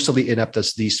as socially inept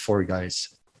as these 4 guys.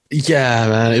 Yeah,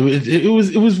 man. It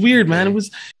was weird, man.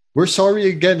 We're sorry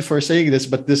again for saying this,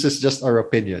 but this is just our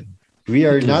opinion. We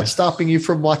are not stopping you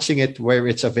from watching it where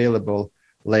it's available.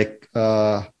 Like,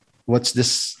 what's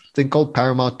this thing called?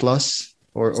 Paramount Plus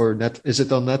or net? Is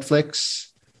it on Netflix?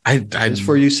 It's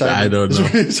for you, Simon. I don't know.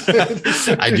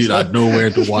 I do not know where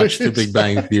to watch The Big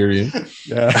Bang Theory.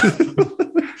 Yeah.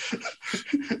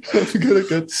 I'm gonna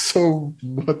get so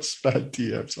much bad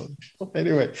DMs on.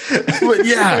 Anyway, but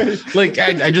yeah, like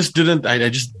I just didn't.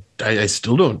 I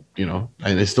still don't.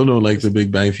 I still don't like The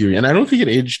Big Bang Theory, and I don't think it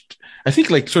aged. I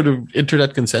think like sort of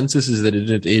internet consensus is that it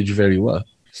didn't age very well.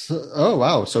 So, oh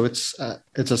wow! So it's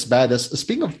as bad as.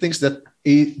 Speaking of things that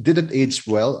didn't age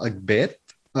well a bit,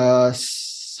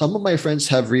 some of my friends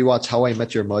have rewatched How I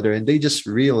Met Your Mother, and they just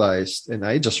realized, and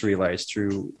I just realized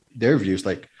through their views,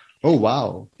 like, oh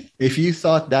wow! If you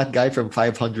thought that guy from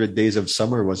 500 Days of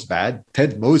Summer was bad,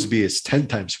 Ted Mosby is 10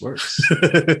 times worse.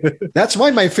 That's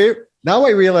why my favorite. Now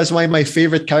I realize why my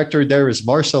favorite character there is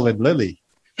Marshall and Lily.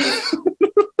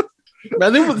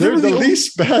 Man, they're the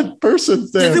least bad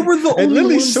persons there. They were the only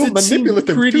Lily's ones so that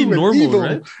manipulative, pretty normal, evil.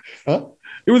 Right? Huh?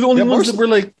 They were the only ones that were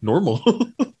like normal.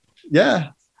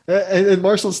 Yeah, and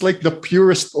Marshall's like the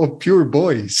purest of pure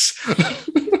boys.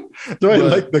 Do I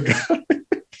like the guy?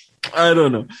 I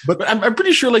don't know, but I'm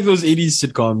pretty sure like those 80s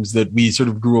sitcoms that we sort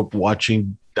of grew up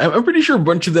watching, I'm pretty sure a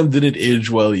bunch of them didn't age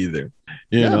well either.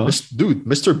 You know? Dude,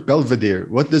 Mr. Belvedere.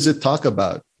 What does it talk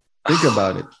about? Think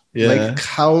about it. Yeah. Like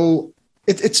how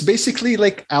it's basically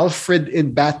like Alfred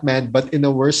in Batman, but in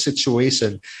a worse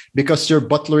situation because you're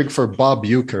butlering for Bob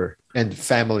Uecker and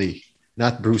family,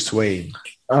 not Bruce Wayne.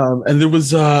 And there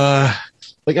was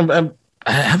like I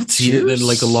haven't seen it in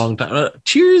like a long time.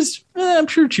 Cheers. I'm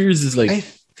sure Cheers is like. I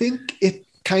think it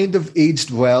kind of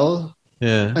aged well.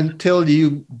 Yeah. Until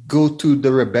you go to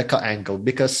the Rebecca angle,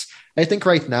 because I think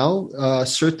right now,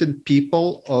 certain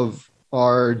people of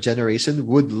our generation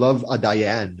would love a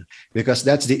Diane because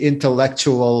that's the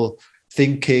intellectual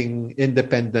thinking,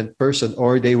 independent person,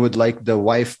 or they would like the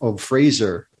wife of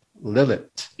Fraser,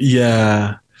 Lilith.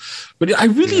 Yeah. But I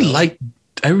really like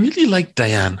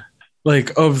Diane.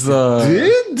 Like of the.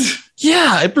 Did?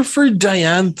 Yeah, I preferred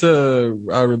Diane to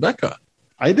Rebecca.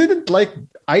 I didn't like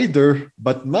either,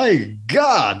 but my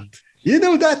God, you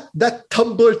know that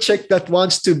Tumblr chick that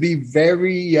wants to be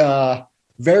very,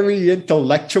 very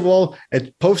intellectual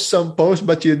and post some posts,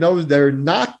 but you know they're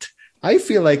not. I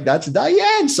feel like that's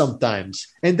Diane sometimes.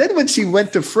 And then when she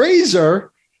went to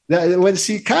Fraser, when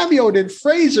she cameoed in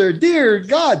Fraser, dear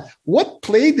God, what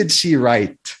play did she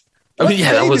write? I mean,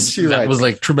 yeah, that was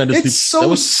like tremendously.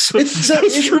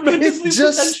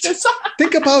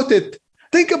 Think about it.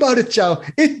 Think about it, Chow.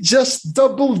 It just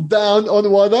doubled down on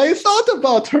what I thought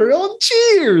about her on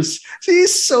Cheers.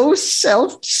 She's so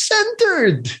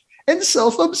self-centered and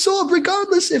self-absorbed,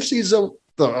 regardless if she's a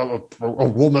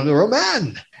woman or a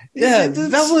man. Yeah,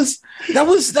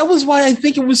 that was why I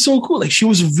think it was so cool. Like she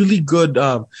was a really good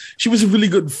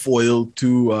foil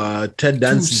to Ted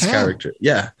Danson's character.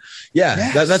 Yeah.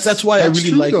 Yes. That's why I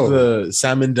really like the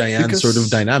Sam and Diane sort of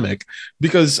dynamic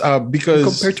because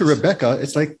compared to Rebecca,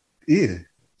 it's like. Yeah.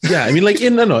 Yeah, I mean, like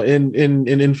in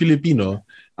Filipino,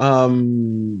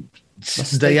 Diane,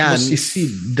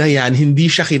 hindi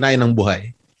siya kinain ng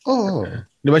buhay. Oh,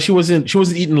 diba? She wasn't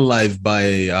eaten alive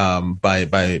by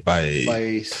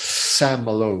Sam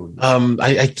Malone.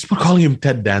 I keep calling him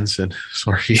Ted Danson.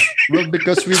 Sorry. Well,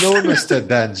 because we know him as Ted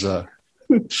Danza,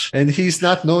 and he's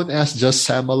not known as just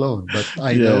Sam Malone, but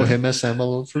I know him as Sam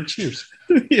Malone for Cheers.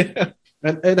 Yeah,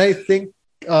 and I think.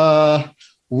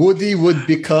 Woody would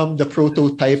become the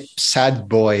prototype sad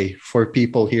boy for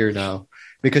people here now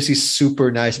because he's super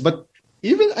nice. But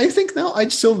even I think now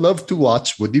I'd still love to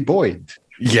watch Woody Boyd.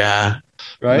 Yeah.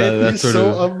 Right? He's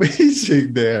so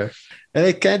amazing there. And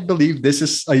I can't believe this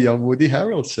is a young Woody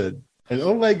Harrelson. And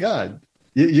oh my God.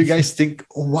 You guys think,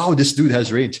 oh wow, this dude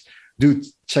has range. Dude,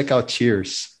 check out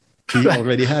Cheers. He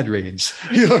already had range.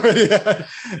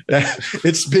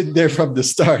 It's been there from the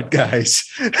start, guys.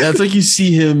 Yeah, it's like you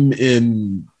see him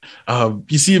in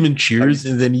Cheers,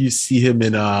 and then you see him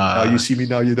in Now you see me,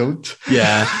 now you don't.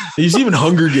 Yeah, and you see him in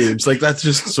Hunger Games. Like that's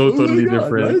just so totally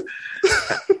different. Right?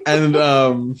 And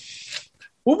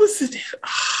what was it?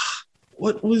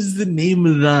 What was the name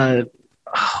of that?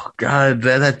 Oh God,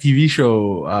 that TV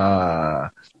show.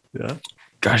 Yeah.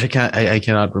 Gosh, I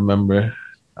cannot remember.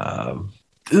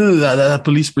 That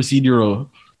police procedural.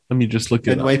 Let me just look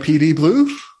at NYPD Blue?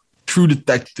 True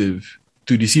Detective.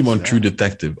 Dude, you see him on True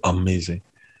Detective. Amazing.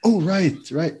 Oh, right.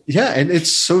 Yeah, and it's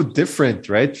so different,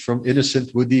 right? From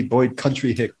innocent Woody Boyd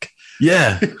country hick.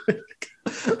 Yeah.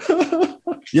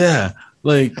 Yeah.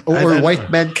 Like or White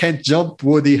Man Can't Jump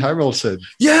Woody Harrelson.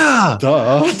 Yeah.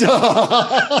 Duh.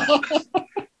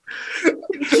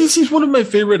 He's one of my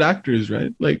favorite actors,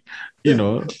 right? Like, you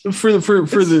know, for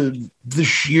the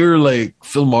sheer like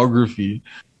filmography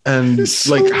and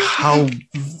so like how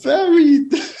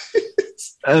varied.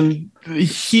 And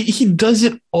he does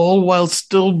it all while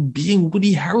still being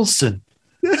Woody Harrelson.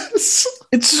 Yes.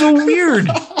 It's so weird.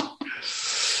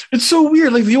 It's so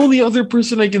weird. Like the only two other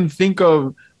people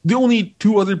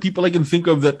I can think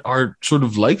of that are sort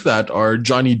of like that are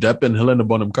Johnny Depp and Helena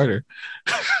Bonham Carter.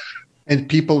 And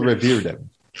people revere them.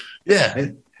 Yeah.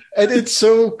 And it's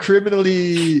so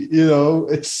criminally,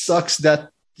 it sucks that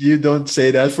you don't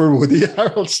say that for Woody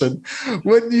Harrelson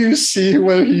when you see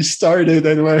where he started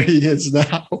and where he is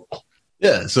now.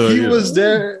 Yeah. So he was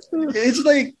there. It's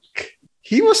like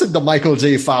he wasn't the Michael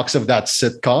J. Fox of that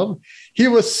sitcom. He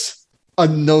was a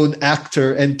known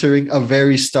actor entering a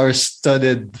very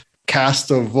star-studded cast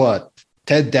of what?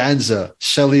 Ted Danza,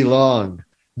 Shelley Long,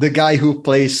 the guy who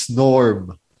plays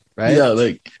Norm, right? Yeah,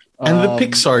 like and the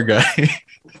Pixar guy.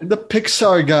 The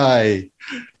Pixar guy.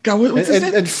 God, what's his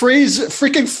name? And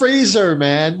freaking Fraser,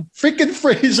 man. Freaking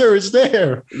Fraser is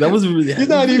there. That was really he's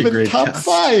not even top cast.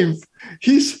 5.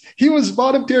 He was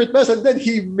bottom tier at best, and then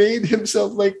he made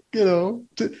himself like, to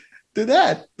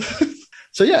that.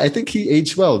 So yeah, I think he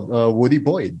aged well. Woody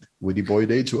Boyd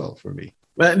aged well for me.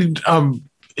 And,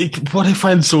 what I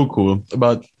find so cool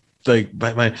about like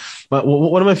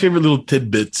one of my favorite little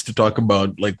tidbits to talk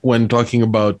about, like when talking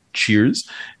about Cheers,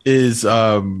 is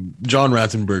John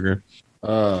Ratzenberger.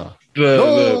 No,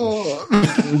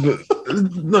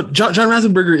 No, John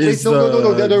Ratzenberger is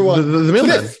no, the other one, the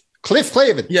mailman. Cliff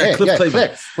Clavin. Yeah, Cliff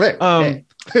Clavin.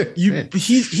 Cliff.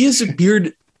 He has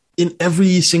appeared in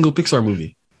every single Pixar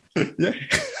movie. Yeah.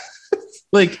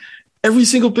 Like every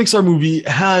single Pixar movie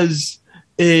has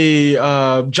a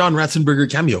John Ratzenberger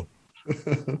cameo,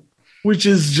 which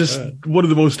is just one of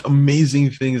the most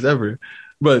amazing things ever.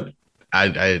 But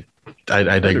I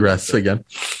digress again,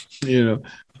 you know.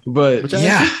 But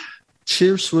yeah,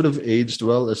 Cheers would have aged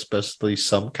well, especially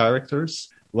some characters.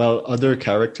 While other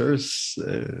characters,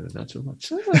 not so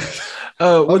much.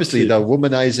 Obviously, the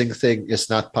womanizing thing is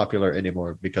not popular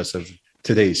anymore because of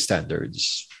today's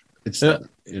standards. It's not,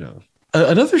 you know.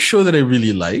 Another show that I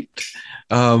really liked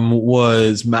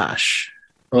was MASH.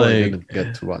 Oh, I didn't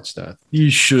get to watch that. You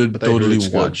should totally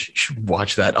watch. You should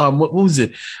watch that. What was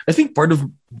it? I think part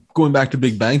of going back to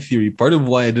Big Bang Theory, part of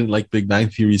why I didn't like Big Bang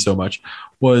Theory so much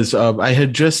was I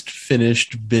had just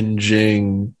finished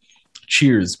binging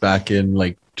Cheers back in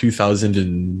like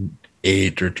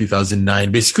 2008 or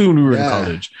 2009, basically when we were in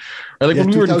college. Or like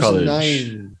when we were in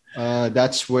college.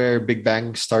 That's where Big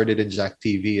Bang started in Jack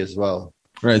TV as well.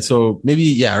 Right. So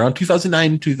maybe, around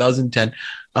 2009, 2010.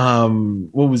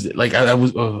 What was it? Like I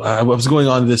was going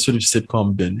on this sort of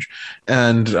sitcom binge,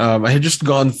 and I had just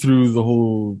gone through the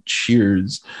whole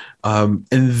Cheers. And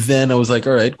then I was like,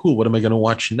 all right, cool. What am I going to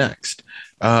watch next?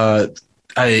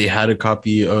 I had a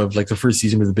copy of like the first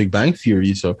season of The Big Bang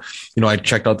Theory. So, you know, I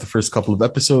checked out the first couple of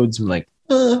episodes and like,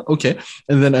 okay.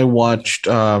 And then I watched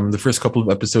the first couple of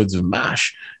episodes of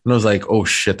MASH, and I was like, oh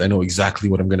shit, I know exactly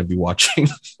what I'm going to be watching.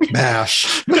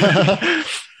 MASH.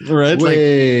 Right?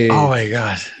 Wait. Like, oh my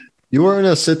God. You were in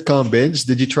a sitcom binge.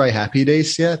 Did you try Happy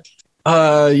Days yet?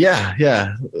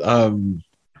 Yeah.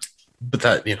 But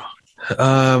that, you know,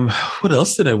 what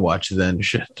else did I watch then?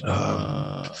 Shit.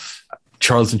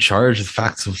 Charles in Charge, The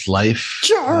Facts of Life.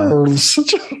 Charles.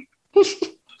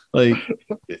 Like,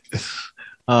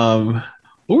 what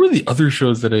were the other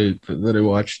shows that I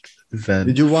watched then?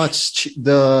 Did you watch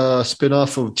the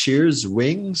spin-off of Cheers,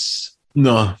 Wings?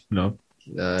 No.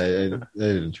 I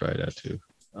didn't try that too.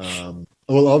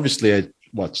 Well, obviously, I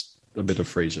watched a bit of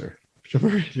Frasier.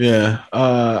 Yeah.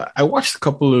 I watched a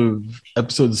couple of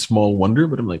episodes of Small Wonder,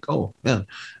 but I'm like, oh, man,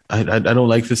 I don't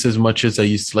like this as much as I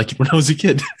used to like it when I was a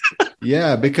kid.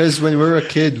 Yeah, because when we were a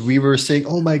kid, we were saying,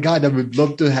 oh my God, I would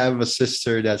love to have a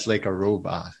sister that's like a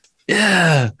robot.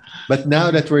 Yeah. But now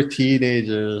that we're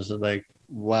teenagers, like,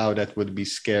 wow, that would be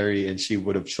scary, and she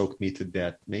would have choked me to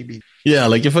death. Maybe. Yeah,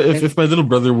 like if my little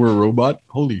brother were a robot,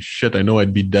 holy shit, I know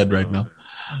I'd be dead right now.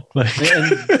 Like,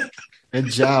 and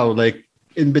Zhao, like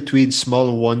in between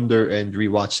Small Wonder and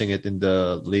rewatching it in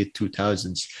the late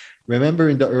 2000s. Remember,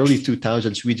 in the early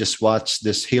 2000s, we just watched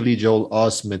this Haley Joel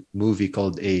Osment movie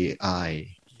called AI.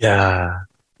 Yeah.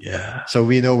 So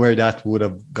we know where that would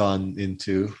have gone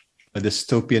into. A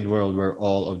dystopian world where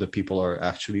all of the people are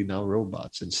actually now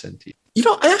robots and sentient. You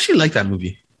know, I actually like that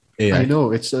movie. AI. I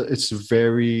know it's a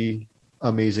very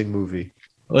amazing movie.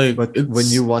 Like, but when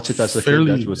you watch it as a kid,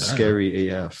 that was scary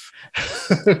AF.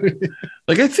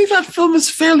 Like, I think that film is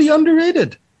fairly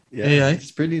underrated. Yeah, AI.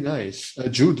 It's pretty nice.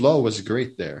 Jude Law was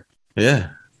great there. Yeah,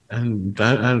 and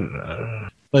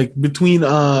like between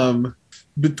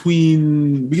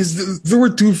because there were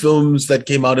two films that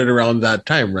came out at around that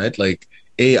time, right? Like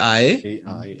AI,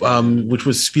 which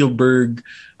was Spielberg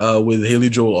with Haley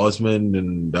Joel Osment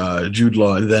and Jude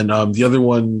Law, and then the other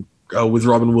one with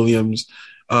Robin Williams,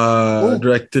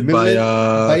 directed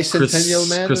by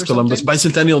Chris Columbus.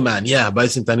 Bicentennial Man,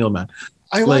 Bicentennial Man.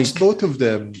 I watched both of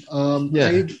them.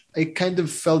 I kind of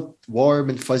felt warm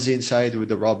and fuzzy inside with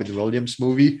the Robin Williams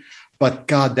movie, but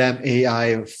goddamn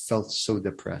AI felt so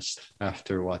depressed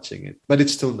after watching it. But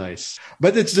it's still nice.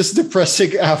 But it's just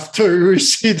depressing after we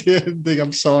see the ending.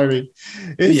 I'm sorry.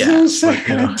 It's so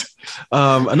sad.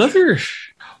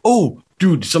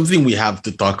 Something we have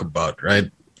to talk about,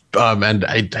 right? And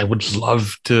I would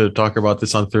love to talk about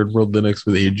this on Third World Linux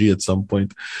with AG at some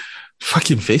point.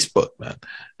 Fucking Facebook, man,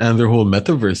 and their whole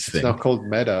metaverse thing. It's now called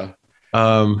Meta.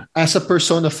 As a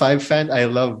Persona 5 fan, I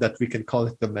love that we can call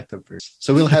it the metaverse.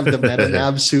 So we'll have the Meta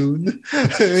Nav soon. How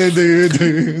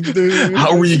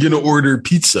are you going to order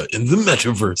pizza in the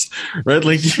metaverse? Right?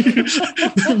 Like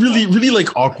really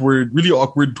like awkward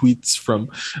tweets from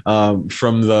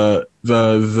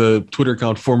the Twitter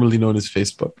account formerly known as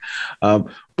Facebook.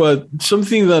 But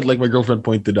something that like my girlfriend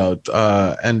pointed out,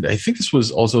 and I think this was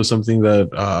also something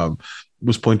that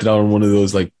was pointed out on one of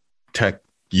those like tech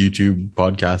YouTube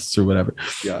podcasts or whatever.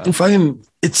 Yeah. And fucking,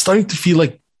 it's starting to feel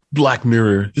like Black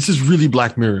Mirror. This is really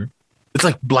Black Mirror. It's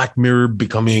like Black Mirror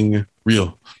becoming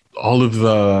real. All of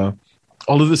the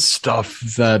stuff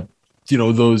that,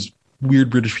 those weird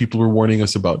British people were warning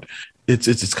us about.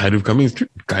 It's kind of coming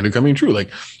true.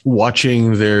 Like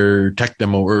watching their tech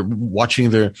demo or watching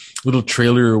their little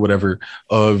trailer or whatever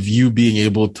of you being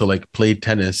able to like play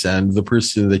tennis, and the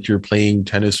person that you're playing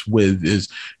tennis with is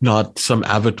not some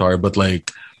avatar, but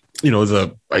like,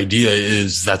 the idea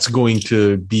is that's going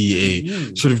to be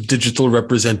a sort of digital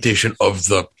representation of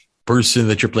the person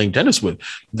that you're playing tennis with.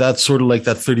 That's sort of like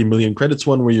that 30 million credits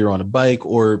one where you're on a bike,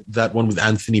 or that one with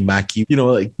Anthony Mackie.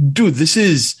 Like, dude, this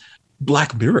is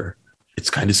Black Mirror. It's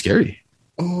kind of scary.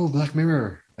 Oh, Black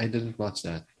Mirror. I didn't watch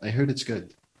that. I heard it's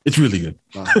good. It's really good.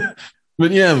 Wow.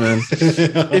 But yeah, man,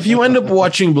 if you end up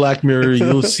watching Black Mirror,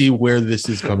 you'll see where this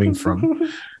is coming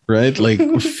from, right? Like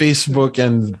Facebook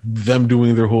and them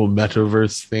doing their whole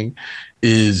metaverse thing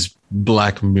is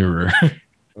Black Mirror.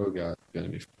 Oh God, it's gonna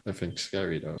be effing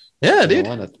scary though. Yeah, dude. I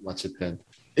want to watch it then.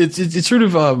 It's sort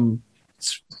of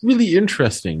it's really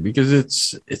interesting because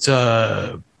it's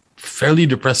a fairly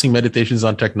depressing meditations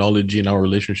on technology and our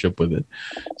relationship with it.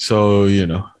 So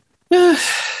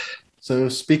So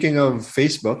speaking of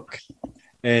Facebook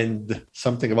and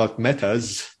something about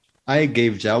metas, I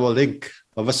gave Jao a link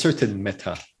of a certain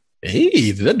meta. Hey,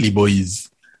 the Dudley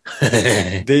Boys.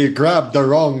 They grabbed the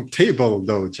wrong table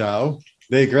though, Jao.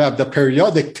 They grabbed the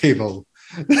periodic table.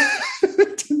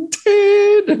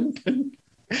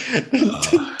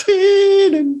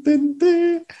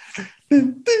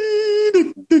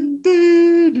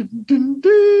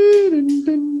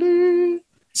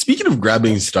 Speaking of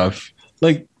grabbing stuff,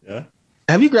 like, Yeah.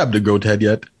 have you grabbed a goat head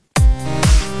yet?